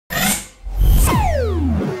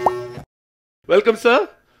Welcome, sir.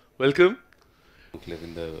 Welcome. Live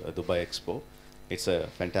in the Dubai Expo. It's a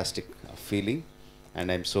fantastic feeling, and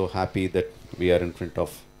I'm so happy that we are in front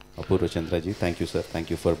of Apurva Chandraji. Thank you, sir. Thank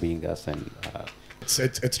you for being us. And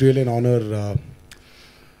it's really an honor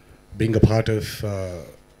being a part of.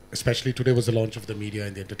 Especially today was the launch of the media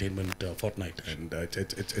and the entertainment fortnight, and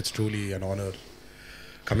it's truly an honor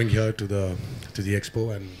coming here to the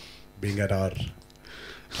expo and being at our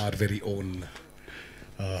very own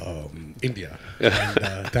India. And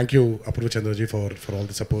thank you, Apurva Chandraji, for all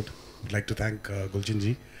the support. I'd like to thank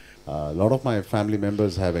Gulchanji. a lot of my family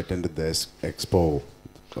members have attended this expo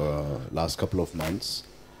last couple of months.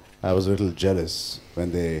 I was a little jealous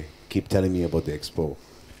when they keep telling me about the expo,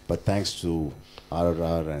 but thanks to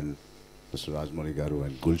RRR and Mr. Rajmouli Garu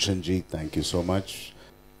and Gulchanji, thank you so much.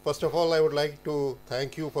 First of all, I would like to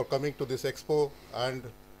thank you for coming to this expo and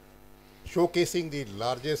showcasing the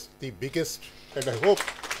largest, the biggest, and I hope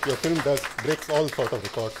your film breaks all sort of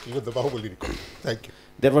records, even the Bahubali record. Thank you.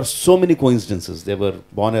 There were so many coincidences. They were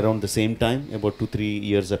born around the same time, about 2-3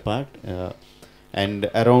 years apart, and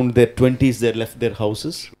around their 20s they left their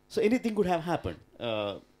houses. So anything could have happened.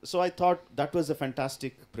 So I thought that was a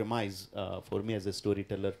fantastic premise for me as a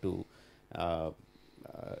storyteller to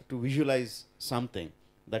visualize something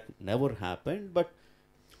that never happened. But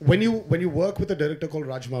When you work with a director called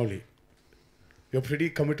Rajmouli, you're pretty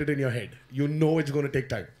committed in your head. You know it's going to take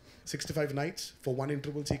time. 65 nights for one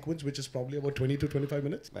interval sequence, which is probably about 20 to 25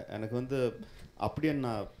 minutes. எனக்கு வந்து அப்படியே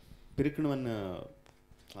நான் பிரிக்கணும்னு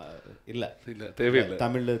இல்லை, தேவையில்லை.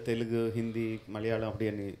 தமிழ், தெலுங்கு, ஹிந்தி, மலையாளம்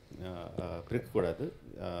அப்படியே பிரிக்கக்கூடாது.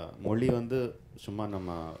 மொழி வந்து சும்மா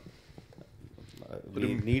நம்ம we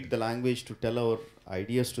need the language to tell our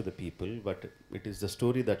ideas to the people, but it is the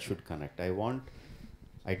story that should connect.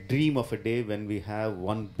 I dream of a day when we have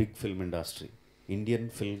one big film industry, Indian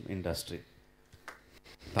film industry.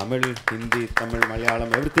 Tamil, Hindi, Tamil, Malayalam,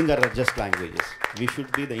 everything are just languages. We should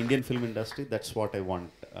be the Indian film industry. That's what I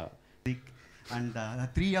want. And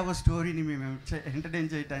 3-hour story ni మేము entertain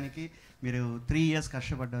చేయడానికి మీరు 3 years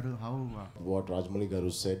కష్టపడ్డారు. How what Rajmouli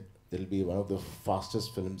Garu said, it'll be one of the fastest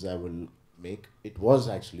films I will make. It was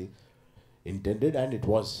actually intended, and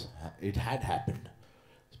it had happened,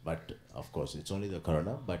 but of course it's only the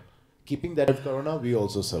corona, but keeping that of corona, we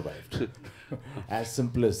also survived. As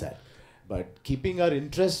simple as that. But keeping our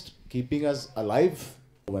interest, keeping us alive.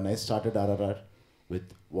 When I started RRR, with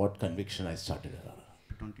what conviction I started RRR.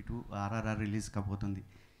 22 RRR release కాబోతుంది.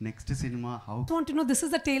 Next cinema how I want to know, this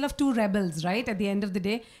is the tale of two rebels, right? At the end of the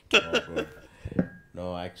day. No,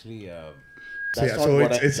 actually,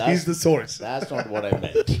 He's the source. That's not what I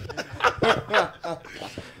meant.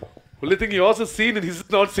 Only thing he also seen and he's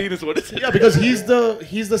not seen is what is it? Yeah, because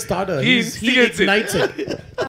he's the starter. He ignites it.